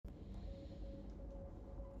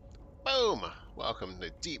Boom! Welcome to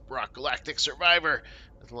Deep Rock Galactic Survivor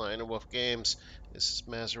with Lion and Wolf Games. This is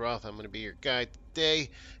Mazeroth. I'm going to be your guide today.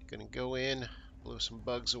 Going to go in, blow some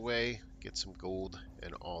bugs away, get some gold,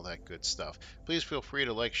 and all that good stuff. Please feel free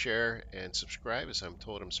to like, share, and subscribe, as I'm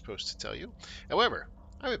told I'm supposed to tell you. However,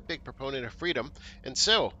 I'm a big proponent of freedom, and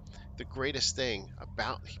so the greatest thing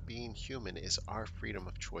about being human is our freedom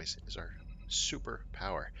of choice, is our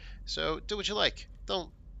superpower. So do what you like. Don't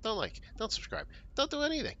like, don't subscribe, don't do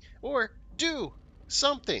anything, or do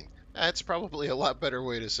something. That's probably a lot better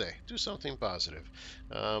way to say. Do something positive.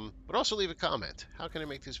 But also leave a comment. How can I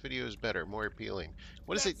make these videos better, more appealing?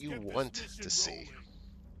 What is it you want to see?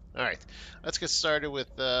 All right, let's get started with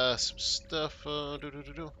some stuff.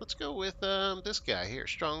 Let's go with this guy here,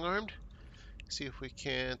 strong-armed. See if we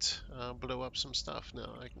can't blow up some stuff. No,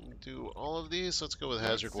 I can do all of these. Let's go with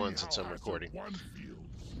hazard 1 since I'm recording.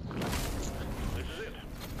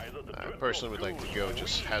 I personally would like to go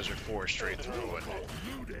just hazard 4 straight through it.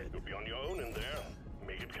 You'll be on your own in there.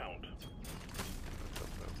 Make it count. I'm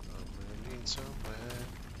gonna need some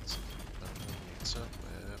weapons. I'm gonna need some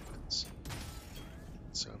weapons.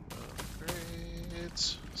 Some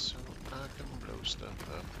upgrades so I can blow stuff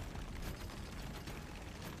up.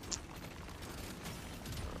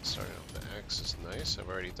 Starting off the axe is nice. I've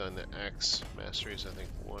already done the axe masteries, I think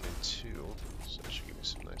 1 and 2, so that should give me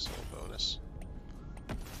some nice little bonus.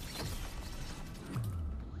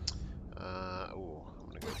 I'm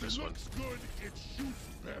gonna go with this one. Good, it shoots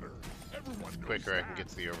better. Everyone The quicker I can get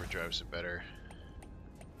to the overdrives, the better.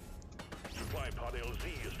 Supply pod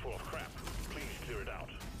LZ is full of crap. Please clear it out.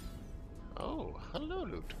 Oh, hello,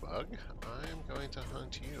 loot bug. I am going to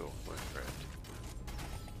hunt you, my friend.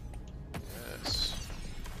 Yes.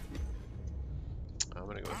 I'm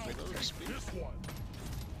gonna go with my load speed. This one.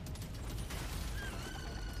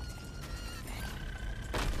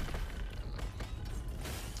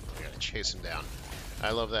 I gotta chase him down.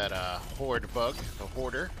 I love that horde bug, the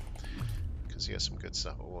hoarder, because he has some good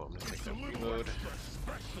stuff. Oh, I'm gonna take that reload.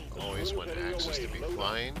 Always want axes to be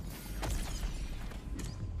flying.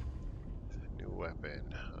 New weapon.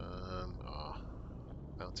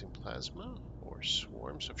 Mounting plasma or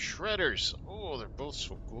swarms of shredders. Oh, they're both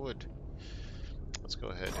so good. Let's go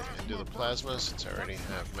ahead and do the plasma since I already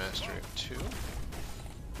have mastery of 2.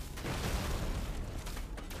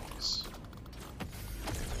 Nice.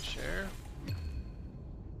 Share.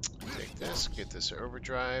 Take this, get this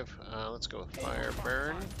overdrive. Let's go with fire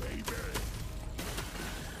burn. Alright,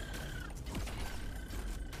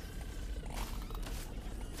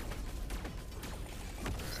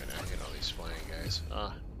 I hit all these flying guys.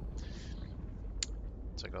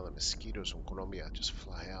 It's like all the mosquitoes from Colombia just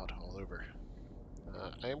fly out all over.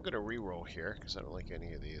 I am going to re-roll here because I don't like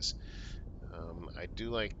any of these. I do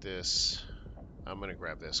like this. I'm going to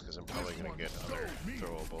grab this because I'm probably going to get other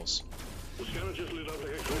throwables. The scanner just lit up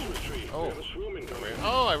like a Christmas tree. Oh. We have a swarm incoming.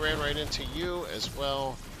 I ran right into you as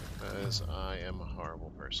well because I am a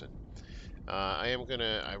horrible person. I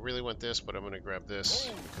really want this, but I'm going to grab this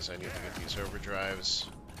because I need to get these overdrives.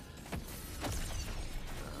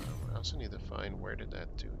 I also need to find where did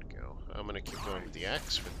that dude go. I'm going to keep going with the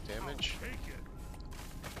axe for the damage.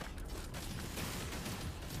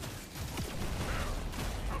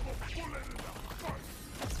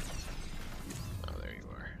 Oh, there you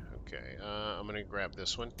are. Okay, I'm gonna grab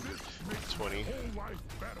this one. 20.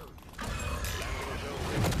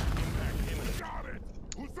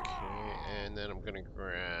 Okay, and then I'm gonna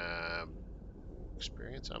grab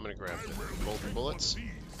experience. I'm gonna grab the golden bullets.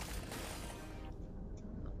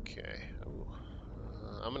 Okay. Ooh.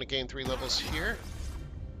 I'm gonna gain 3 levels here.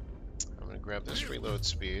 I'm gonna grab this reload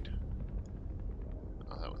speed.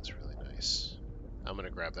 Oh, that one's really nice. I'm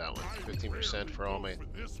gonna grab that one. 15% for all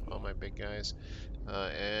my big guys.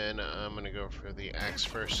 And I'm gonna go for the axe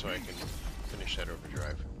first so I can finish that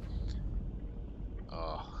overdrive.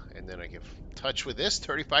 Oh, and then I give touch with this,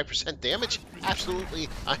 35% damage. Absolutely,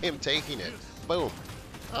 I am taking it. Boom.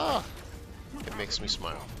 Oh, it makes me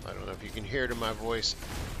smile. I don't know if you can hear it in my voice,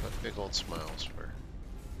 but big old smiles for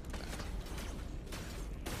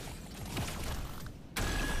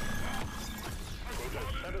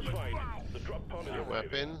new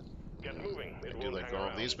weapon. I do like all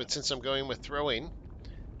of these, but since I'm going with throwing,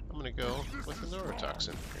 I'm going to go with the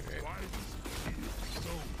neurotoxin. Okay.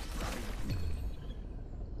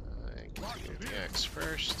 Continue with the axe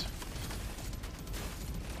first.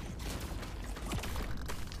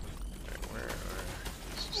 Alright, where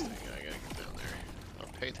is this thing? I gotta get down there. Oh,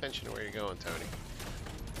 pay attention to where you're going, Tony.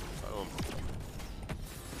 Boom.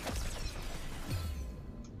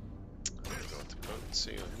 I'm gonna go with the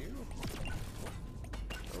potency on you.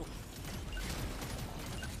 Oh.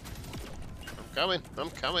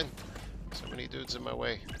 I'm coming. So many dudes in my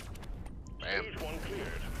way. Bam. Stage 1 cleared.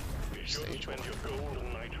 Be sure to Stage spend 1. your gold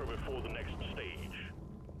and nitro before the next stage.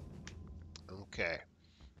 Okay.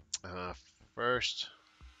 First,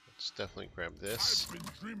 let's definitely grab this. I've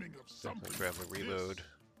been dreaming of something Definitely grab the like reload.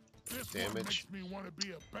 This Damage. one makes me want to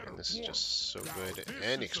be a better And this is dwarf. just so Now, good. this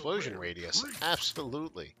And is a explosion rare radius. treat.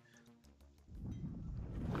 Absolutely.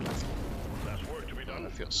 That's work to be God, done. I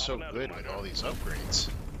feel so Up and good at with it, all these upgrades.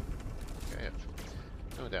 I have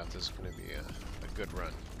no doubt this is going to be a good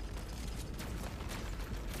run.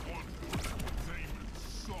 Entertainment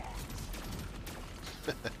sucks.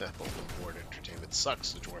 Overboard entertainment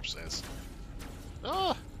sucks, the dwarf says.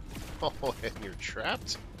 Oh! Oh, and you're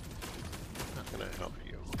trapped? How can I help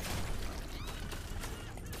you?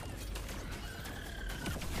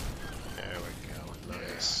 There we go.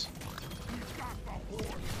 Nice. We got the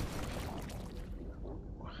horse.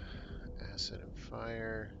 Acid and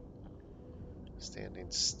fire. Standing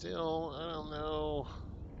still. I don't know.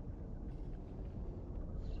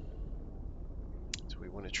 Do we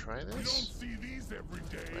want to try You don't this? see these every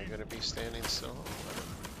day. Am I going to be standing still?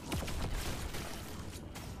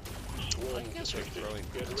 I guess we're throwing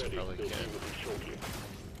Get bullets. ready. Probably They'll be can. with you shortly.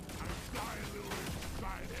 I die a little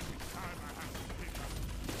inside every time I have to pick up.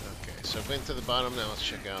 Okay, so I've been to the bottom. Now let's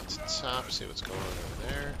check out the top, see what's going on over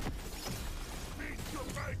there. Meet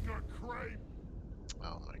Jamaica crepe.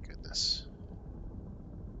 Oh my goodness.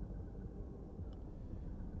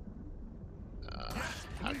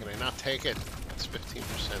 How can I not take it? It's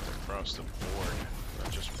 15% across the board,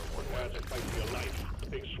 not just for one Prepare weapon. to fight for your life. The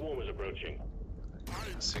big swarm is approaching. I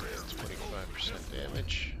think it's 25%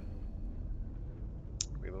 damage.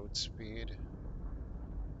 Reload speed.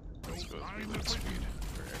 Let's go with reload speed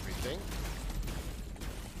for everything.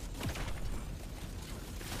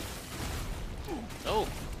 Oh!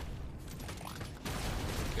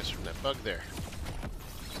 Kiss from that bug there.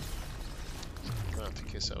 Not the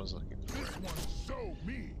kiss I was looking for. This one's so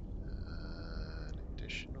me. An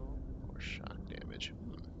additional or shock damage.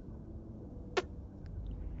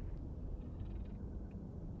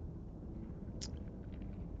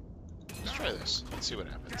 Let's try this. Let's see what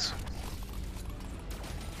happens.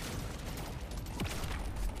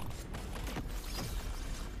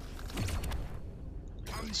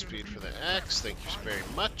 Reload speed for the axe. Thank you very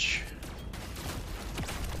much.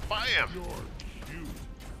 Bam! You're cute,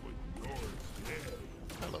 but you're dead.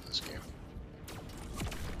 I love this game.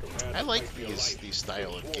 Prepare I to like fight for your these life.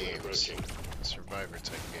 style The of swarm is games. approaching. Survivor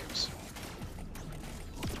type games.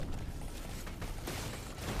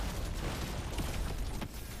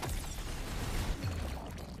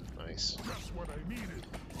 Nice. Just what I needed.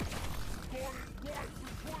 Thought it was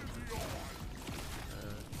the 20 on.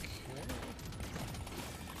 Okay.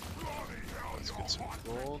 Bloody hell, Let's you're get some hot.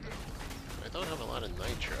 gold. I don't have a lot of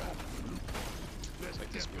nitro. Looks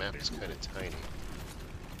like this map is kind of tiny.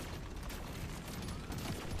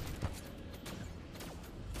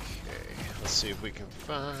 Okay, let's see if we can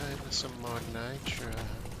find some more nitro.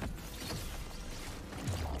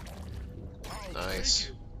 Nice.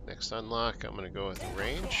 Next unlock, I'm gonna go with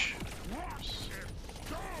range.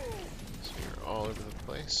 So you're all over the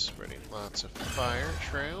place, spreading lots of fire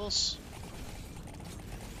trails.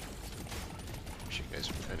 Wish you guys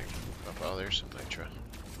would kind of group up. Oh, there's some nitro.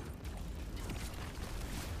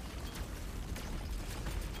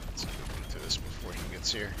 Let's get into this before he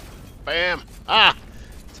gets here. Bam! Ah!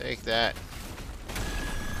 Take that.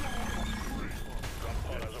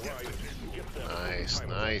 Nice,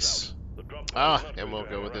 nice. Ah, and we'll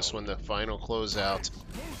go with this one, the final closeout.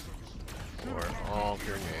 For all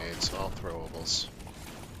grenades, all throwables.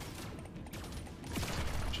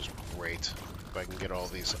 Which is great. If I can get all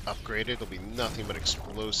these upgraded, it'll be nothing but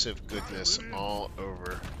explosive goodness all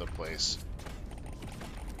over the place.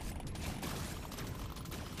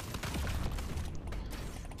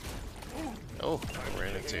 Oh, I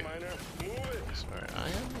ran into you. Sorry, I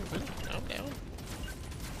am moving. Calm down.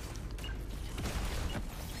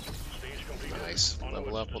 Nice.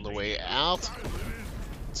 Level up on the way out.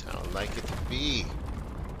 That's how I like it to be.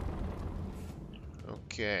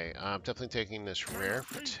 Okay, I'm definitely taking this rare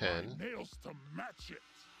for 10. Nails to match it.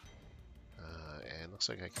 And looks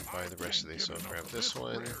like I can buy the rest of these, so I'll grab this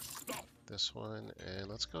one, and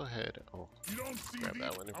let's go ahead. Oh, You don't see grab that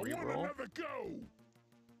these? one and I want reroll. another go.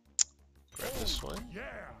 Grab this one. Yeah.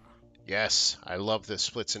 Yes, I love this.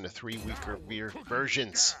 Splits into 3 weaker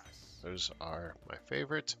versions. Those are my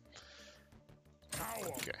favorite.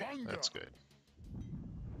 Okay, that's good.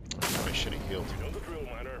 I should have healed. You know the drill,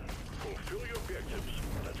 miner. Fulfill your objectives.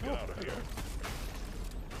 Let's get out of here.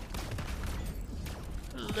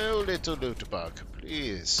 Hello, little loot bug.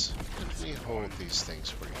 Please, let me hold these things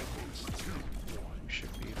for you.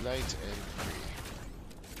 should be light and free.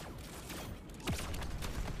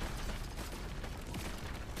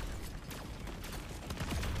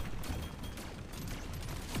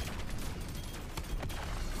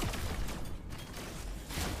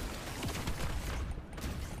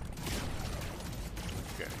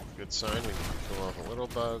 Okay, good sign. We can kill all the little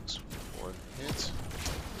bugs. One hit.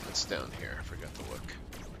 What's down here? I forgot to look.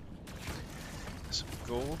 Some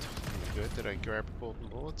gold. Good. Did I grab golden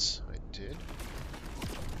bullets? I did.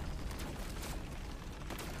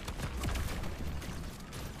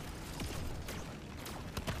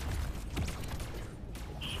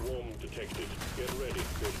 Swarm detected. Get ready.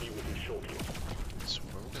 We'll be with you shortly.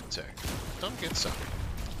 Swarm detect. Come get some.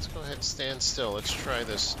 Let's go ahead and stand still. Let's try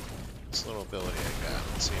this little ability I got.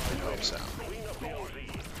 Let's see if it helps out. Clean up the LZ.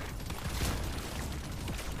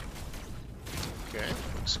 Okay,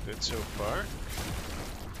 looks good so far.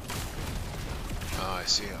 Oh, I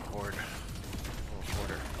see a horde. Oh,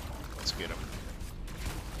 hoarder. Let's get him.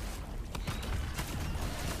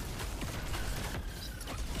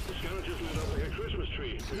 The scanner just lit up like a Christmas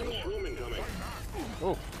tree. We got a swarm incoming.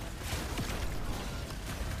 Oh.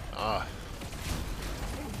 Ah.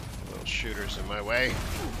 Little shooters in my way.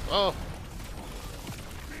 Oh.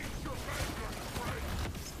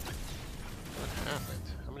 What happened?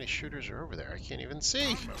 How many shooters are over there? I can't even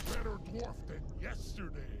see. I'm a better dwarf than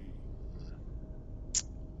yesterday.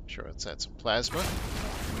 Sure, let's add some plasma.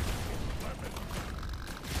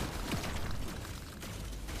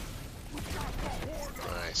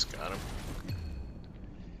 Nice, got him.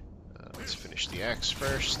 Let's finish the axe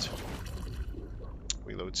first.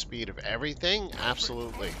 Reload speed of everything?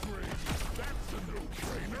 Absolutely. That's a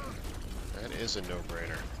no-brainer. That is a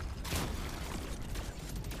no-brainer.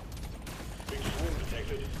 Big swarm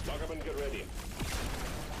detected. Lock up and get ready.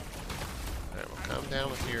 Alright, well, calm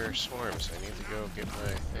down with your swarms. I need to go get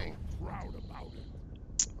my thing. Proud about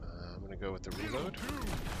it. I'm gonna go with the reload.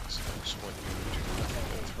 So I just want you to do nothing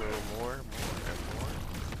but throw more, and more.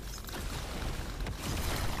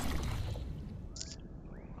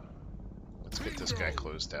 Let's get this guy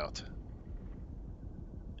closed out.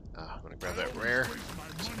 I'm gonna grab that rare.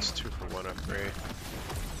 So it's 2-for-1 upgrade.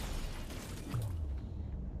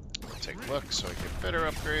 I'll take a look so I get better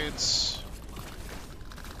upgrades.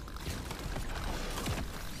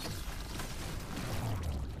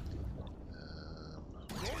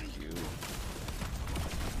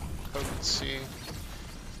 Potency.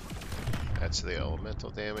 That's the elemental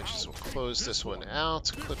damage. So we'll close this one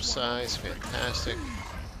out. Clip size, fantastic.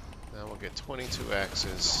 Now we'll get 22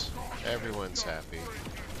 axes. Everyone's happy.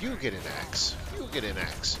 You get an axe. You get an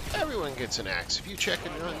axe. Everyone gets an axe. If you check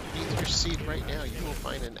it underneath your seat right now, you will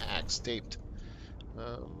find an axe taped.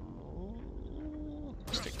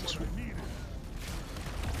 Let's take this one.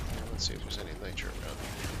 Let's see if there's any nitro around.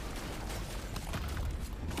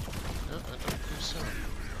 No, I don't think so.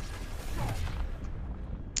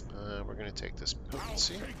 We're going to take this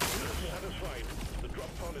potency. Satisfied. The drop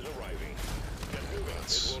pod is arriving. Get moving.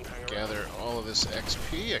 Let's It won't hang gather around. all of this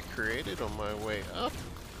XP I created on my way up.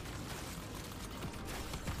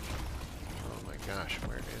 Oh my gosh,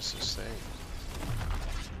 where is this thing?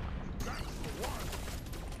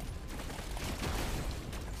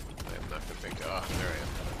 I'm not going to make it. Oh, there I am.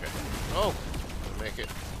 Okay. Oh! I'll make it.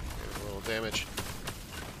 Get a little damage.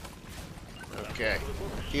 Okay.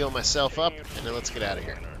 Heal myself up, and then let's get out of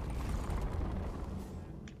here.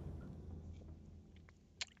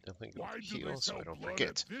 Definitely go heal so I don't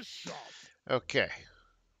forget. Okay.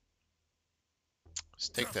 Let's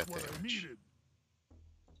take that damage.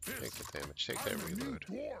 Take the damage. Take that reload.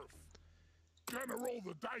 Gonna roll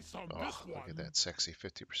the dice on this Oh, one. look at that sexy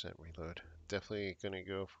 50% reload. Definitely gonna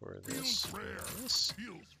go for this. Feels rare. This.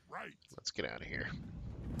 Feels right. Let's get out of here.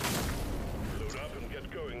 Load up and get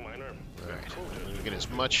going, miner. Alright, I'm gonna get as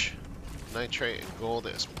much nitrate and gold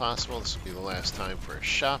as possible. This will be the last time for a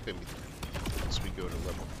shop as we go to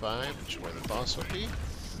level 5, which is where the boss will be.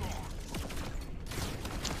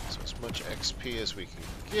 So as much XP as we can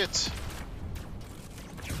get.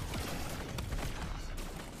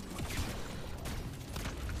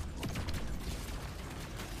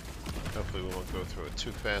 Hopefully we won't go through it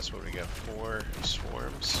too fast, but we got 4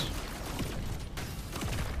 swarms.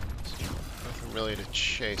 Nothing really to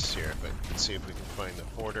chase here, but let's see if we can find the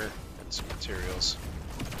hoarder and some materials.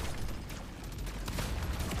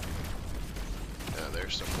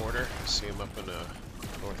 There's the hoarder. I see him up in the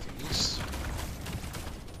northeast.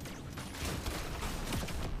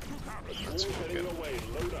 Let's go get him. Away.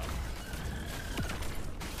 Load up.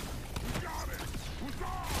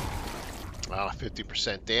 Wow,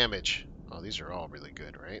 50% damage. Oh, these are all really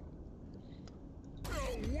good, right?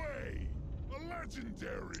 No way! A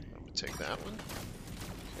legendary! I'm gonna take that one.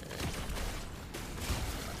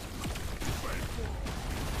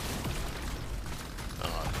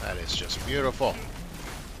 Oh, that is just beautiful.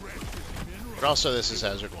 But also this is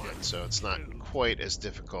Hazard 1, so it's not quite as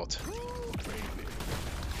difficult.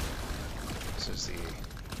 This is the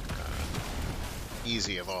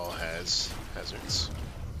easy of all hazards.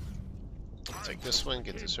 I'll take this one,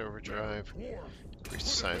 get this overdrive. Increase the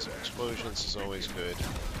size of explosions is always good.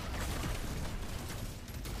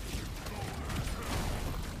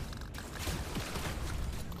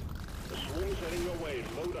 The swarm's heading your way.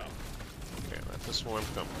 Load up. Okay, let the swarm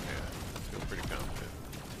come. Yeah, I feel pretty confident.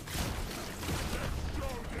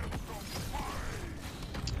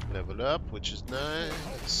 Level up, which is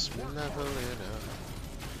nice. Level it up.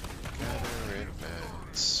 Gather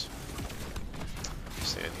advance.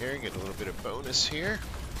 Stand here, get a little bit of bonus here.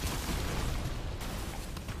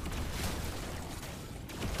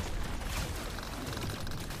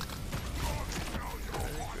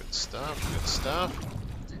 Good stuff, good stuff.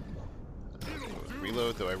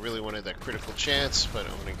 Reload, though I really wanted that critical chance, but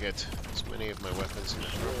I'm going to get as many of my weapons in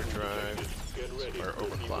overdrive or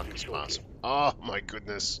overclock as possible. Oh my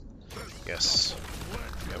goodness. Yes.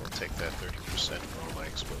 Yeah, we'll take that 30% for all my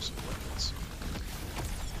explosive weapons.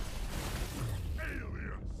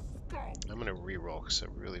 I'm going to reroll because I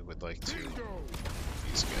really would like to get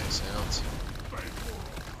these guys out.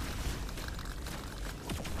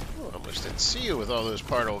 Oh, I almost didn't see you with all those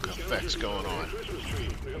particle effects going on.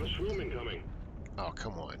 Oh,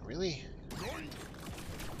 come on, really?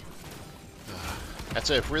 That's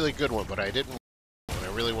a really good one, but I didn't. I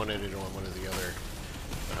really wanted it on one of the other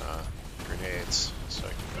grenades, so I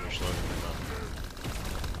can finish loading them up.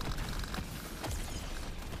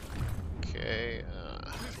 Okay,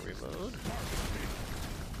 reload.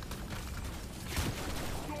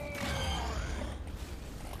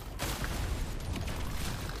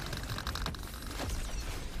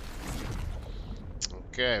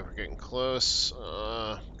 Okay, we're getting close.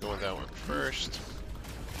 Going with that one first.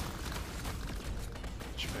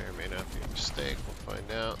 Which may or may not be a mistake. We'll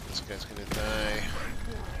find out. This guy's gonna die.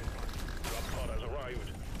 Drop pod has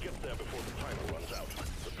arrived. Get there before the timer runs out.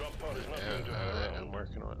 The drop pod is not going to hang around. I'm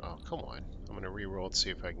working on. Oh, come on. I'm gonna re-roll to see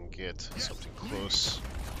if I can get something close.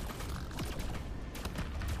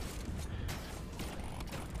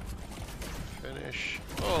 Finish.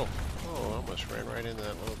 Oh, almost ran right into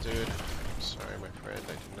that little dude. Sorry, my friend,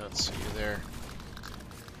 I did not see you there.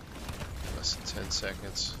 Less than 10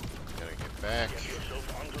 seconds. Gotta get back.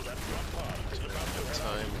 Don't have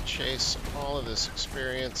time to chase all of this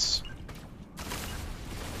experience. I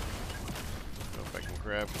don't know if I can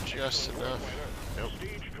grab just enough. Nope.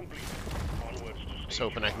 I was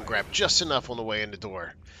hoping I can grab just enough on the way in the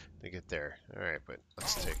door to get there. Alright, but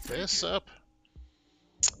let's take this up.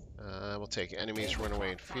 We'll take enemies run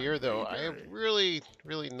away in fear, though I have really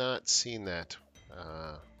not seen that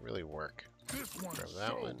really work. Grab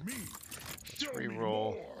that one. Let's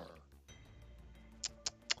re-roll.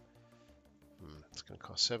 It's going to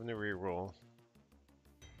cost 7 to re-roll.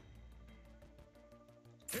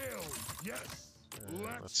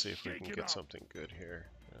 Let's see if we can get something good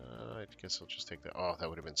here. I guess I'll just take that. Oh, that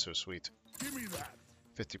would have been so sweet. Give me that.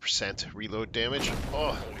 50% reload damage.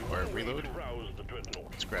 Oh, or reload.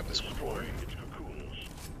 Let's grab this core.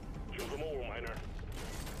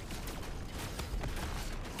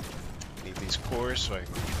 Need these cores so I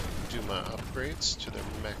can do my upgrades to their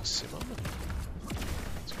maximum.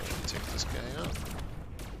 Let's go ahead and take this guy out.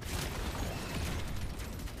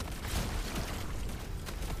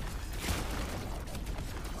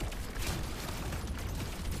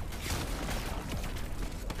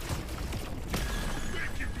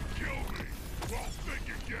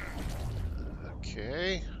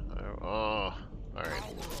 Okay. Oh, alright.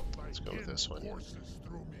 Let's go with this one.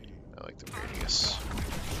 I like the radius.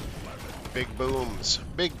 Big booms.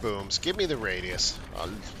 Big booms. Give me the radius.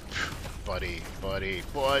 Buddy.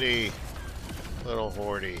 Little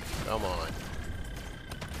Hordy. Come on.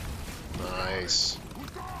 Nice.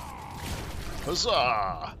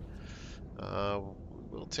 Huzzah!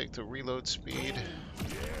 We'll take the reload speed.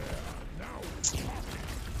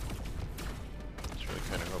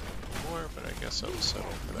 Kind of hoping for more, but I guess I'll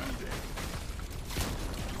settle for that.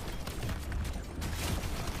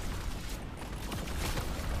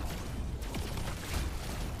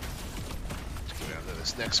 Let's go down to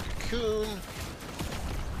this next cocoon.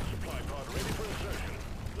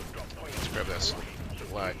 Let's grab this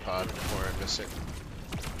supply pod before I miss it.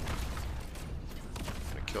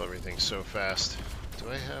 I'm gonna kill everything so fast. Do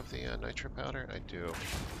I have the nitro powder? I do.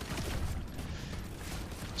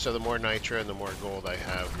 So the more nitro and the more gold I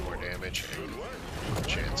have, the more damage and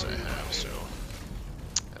chance I have, so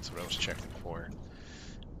that's what I was checking for.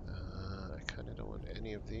 don't want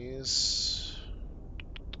any of these.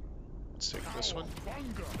 Let's take this one.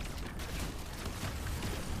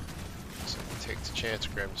 So I can take the chance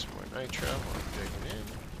of grabbing some more nitro while I'm digging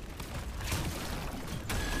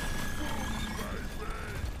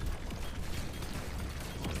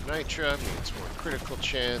in. More nitro means more critical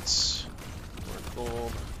chance, more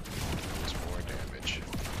gold means more damage.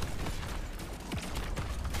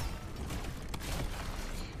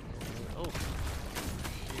 Okay. Oh,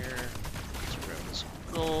 here, let's grab this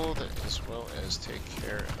gold as well as take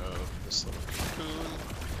care of this little cocoon.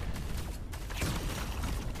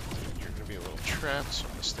 You're going to be a little trapped, so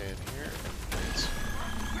I'm going to stand here and wait.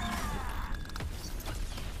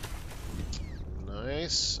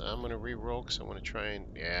 Nice. I'm going to re-roll because I want to try and...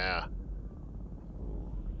 Yeah.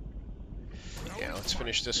 Yeah, let's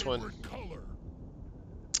finish this one.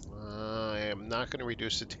 I am not going to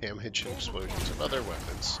reduce the damage and explosions of other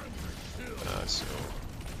weapons. So,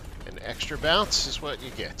 an extra bounce is what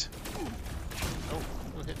you get. Oh,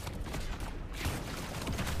 who hit me?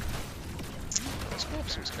 This map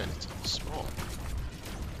seems kind of small.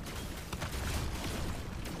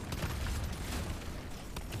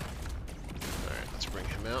 Alright, let's bring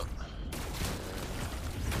him out.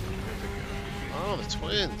 Oh, the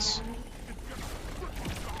twins!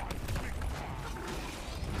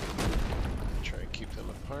 Try and keep them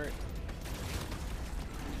apart.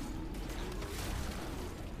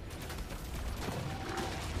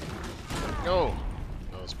 No!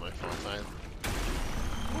 That was my fault.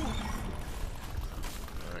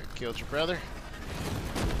 Alright, killed your brother.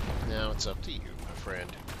 Now it's up to you, my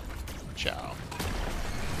friend. Ciao.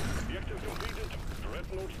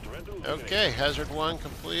 Okay, hazard 1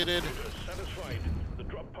 completed. Satisfied. The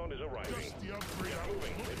drop pod is arriving. Get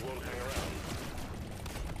moving. It won't hang around.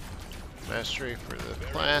 Mastery for the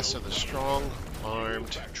class of the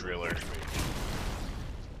strong-armed driller.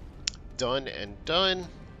 Done and done.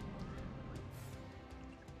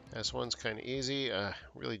 S1's kind of easy.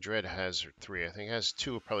 Really dread hazard 3. I think hazard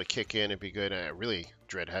 2 will probably kick in and be good. I really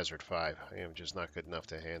dread hazard 5. I am just not good enough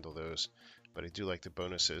to handle those. But I do like the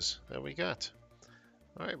bonuses that we got.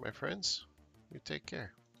 Alright, my friends. You take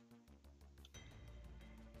care.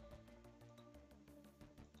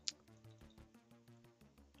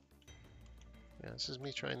 Yeah, this is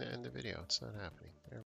me trying to end the video. It's not happening.